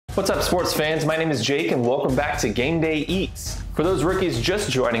What's up, sports fans? My name is Jake and welcome back to Game Day Eats. For those rookies just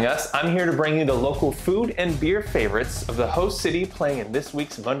joining us, I'm here to bring you the local food and beer favorites of the host city playing in this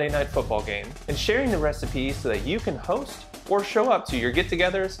week's Monday Night Football game and sharing the recipes so that you can host or show up to your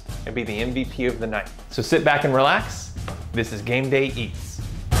get-togethers and be the MVP of the night. So sit back and relax. This is Game Day Eats.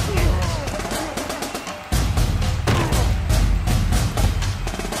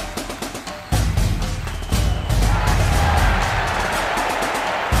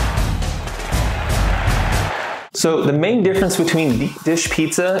 So the main difference between deep dish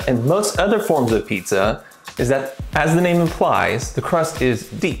pizza and most other forms of pizza is that, as the name implies, the crust is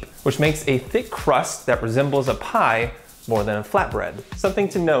deep, which makes a thick crust that resembles a pie more than a flatbread. Something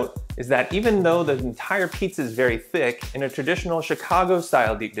to note is that even though the entire pizza is very thick, in a traditional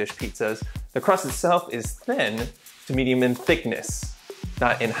Chicago-style deep dish pizzas, the crust itself is thin to medium in thickness,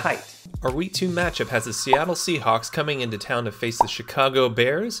 not in height. Our Week 2 matchup has the Seattle Seahawks coming into town to face the Chicago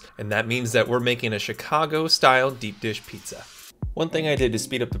Bears, and that means that we're making a Chicago-style deep dish pizza. One thing I did to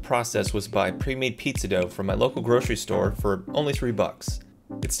speed up the process was buy pre-made pizza dough from my local grocery store for only $3.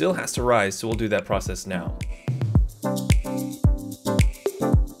 It still has to rise, so we'll do that process now.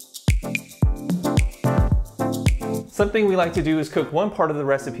 Something we like to do is cook one part of the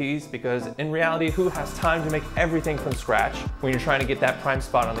recipes because in reality, who has time to make everything from scratch when you're trying to get that prime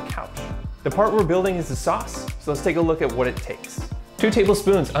spot on the couch? The part we're building is the sauce, so let's take a look at what it takes. 2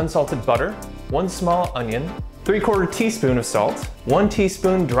 tablespoons unsalted butter, 1 small onion, 3/4 teaspoon of salt, 1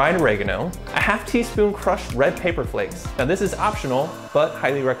 teaspoon dried oregano, a 1/2 teaspoon crushed red pepper flakes. Now this is optional, but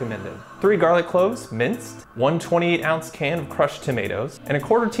highly recommended. 3 garlic cloves, minced, 1 28-ounce can of crushed tomatoes, and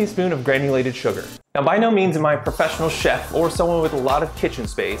 1/4 teaspoon of granulated sugar. Now by no means am I a professional chef or someone with a lot of kitchen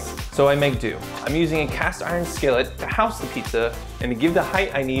space, so I make do. I'm using a cast iron skillet to house the pizza and to give the height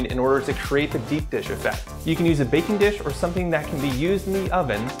I need in order to create the deep dish effect. You can use a baking dish or something that can be used in the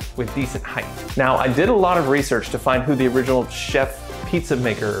oven with decent height. Now I did a lot of research to find who the original chef, pizza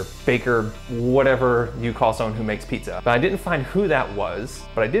maker, baker, whatever you call someone who makes pizza. But I didn't find who that was,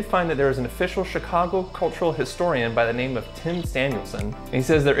 but I did find that there is an official Chicago cultural historian by the name of Tim Samuelson, and he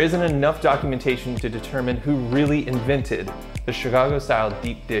says there isn't enough documentation to determine who really invented the Chicago-style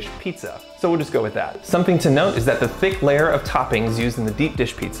deep dish pizza. So we'll just go with that. Something to note is that the thick layer of toppings used in the deep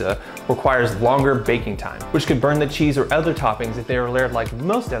dish pizza requires longer baking time, which could burn the cheese or other toppings if they are layered like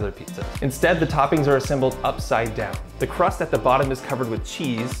most other pizzas. Instead, the toppings are assembled upside down. The crust at the bottom is covered with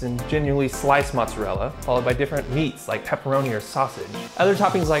cheese and genuinely sliced mozzarella, followed by different meats like pepperoni or sausage. Other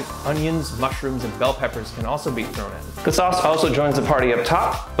toppings like onions, mushrooms, and bell peppers can also be thrown in. The sauce also joins the party up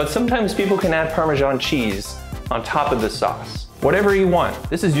top, but sometimes people can add Parmesan cheese on top of the sauce. Whatever you want.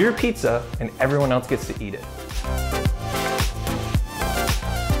 This is your pizza and everyone else gets to eat it.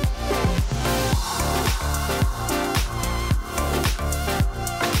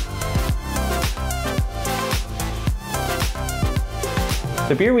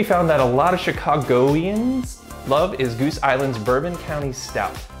 The beer we found that a lot of Chicagoans love is Goose Island's Bourbon County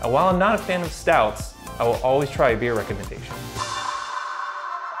Stout. Now, while I'm not a fan of stouts, I will always try a beer recommendation.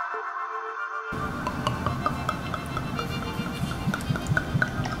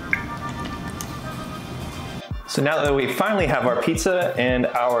 So now that we finally have our pizza and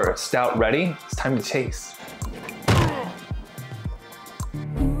our stout ready, it's time to taste.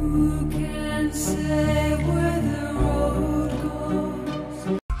 Who can say where the road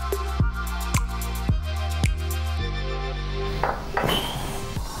goes?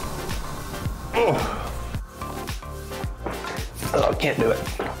 Oh, can't do it.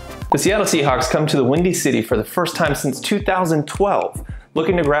 The Seattle Seahawks come to the Windy City for the first time since 2012,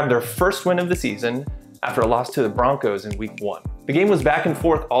 looking to grab their first win of the season after a loss to the Broncos in Week 1. The game was back and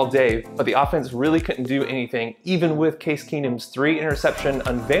forth all day, but the offense really couldn't do anything, even with Case Keenum's 3-interception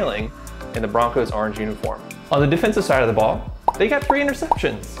unveiling in the Broncos' orange uniform. On the defensive side of the ball, they got 3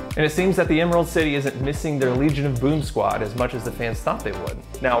 interceptions. And it seems that the Emerald City isn't missing their Legion of Boom squad as much as the fans thought they would.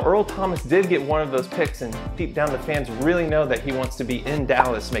 Now, Earl Thomas did get one of those picks, and deep down the fans really know that he wants to be in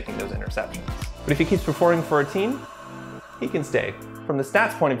Dallas making those interceptions. But if he keeps performing for a team, he can stay. From the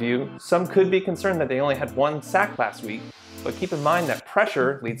stats point of view, some could be concerned that they only had 1 sack last week, but keep in mind that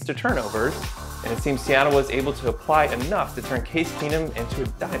pressure leads to turnovers, and it seems Seattle was able to apply enough to turn Case Keenum into a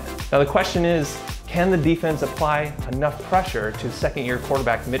diamond. Now the question is, can the defense apply enough pressure to second-year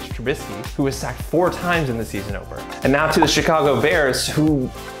quarterback Mitch Trubisky, who was sacked 4 times in the season opener? And now to the Chicago Bears, who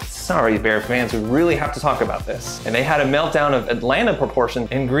sorry, Bear fans, we really have to talk about this. And they had a meltdown of Atlanta proportion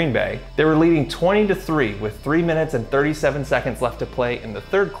in Green Bay. They were leading 20-3 with 3 minutes and 37 seconds left to play in the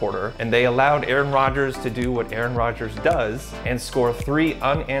third quarter, and they allowed Aaron Rodgers to do what Aaron Rodgers does and score 3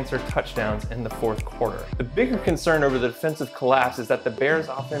 unanswered touchdowns in the fourth quarter. The bigger concern over the defensive collapse is that the Bears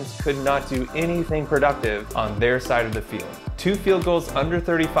offense could not do anything productive on their side of the field. 2 field goals under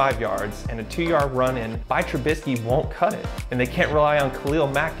 35 yards and a 2-yard run in by Trubisky won't cut it, and they can't rely on Khalil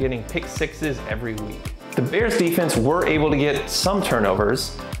Mack getting pick sixes every week. The Bears defense were able to get some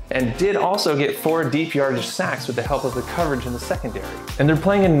turnovers and did also get 4 deep yardage sacks with the help of the coverage in the secondary. And they're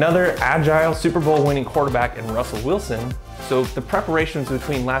playing another agile Super Bowl winning quarterback in Russell Wilson, so the preparations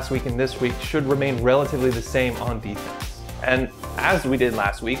between last week and this week should remain relatively the same on defense. And as we did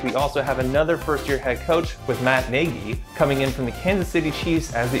last week, we also have another first-year head coach with Matt Nagy coming in from the Kansas City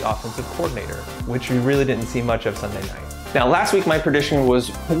Chiefs as the offensive coordinator, which we really didn't see much of Sunday night. Now, last week my prediction was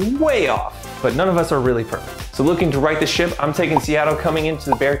way off, but none of us are really perfect. So looking to right the ship, I'm taking Seattle coming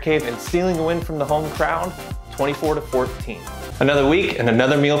into the Bear Cave and stealing a win from the home crowd, 24-14. Another week and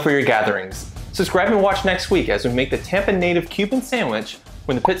another meal for your gatherings. Subscribe and watch next week as we make the Tampa native Cuban sandwich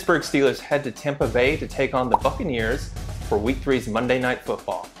when the Pittsburgh Steelers head to Tampa Bay to take on the Buccaneers for Week 3's Monday Night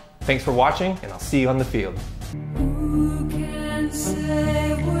Football. Thanks for watching, and I'll see you on the field. Who can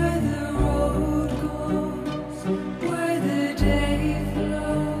say where the road goes, where the day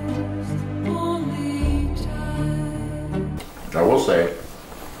flows, only time. I will say,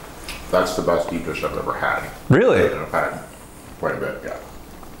 that's the best deep dish I've ever had. Really? I've had quite a bit, yeah.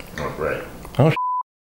 That was great.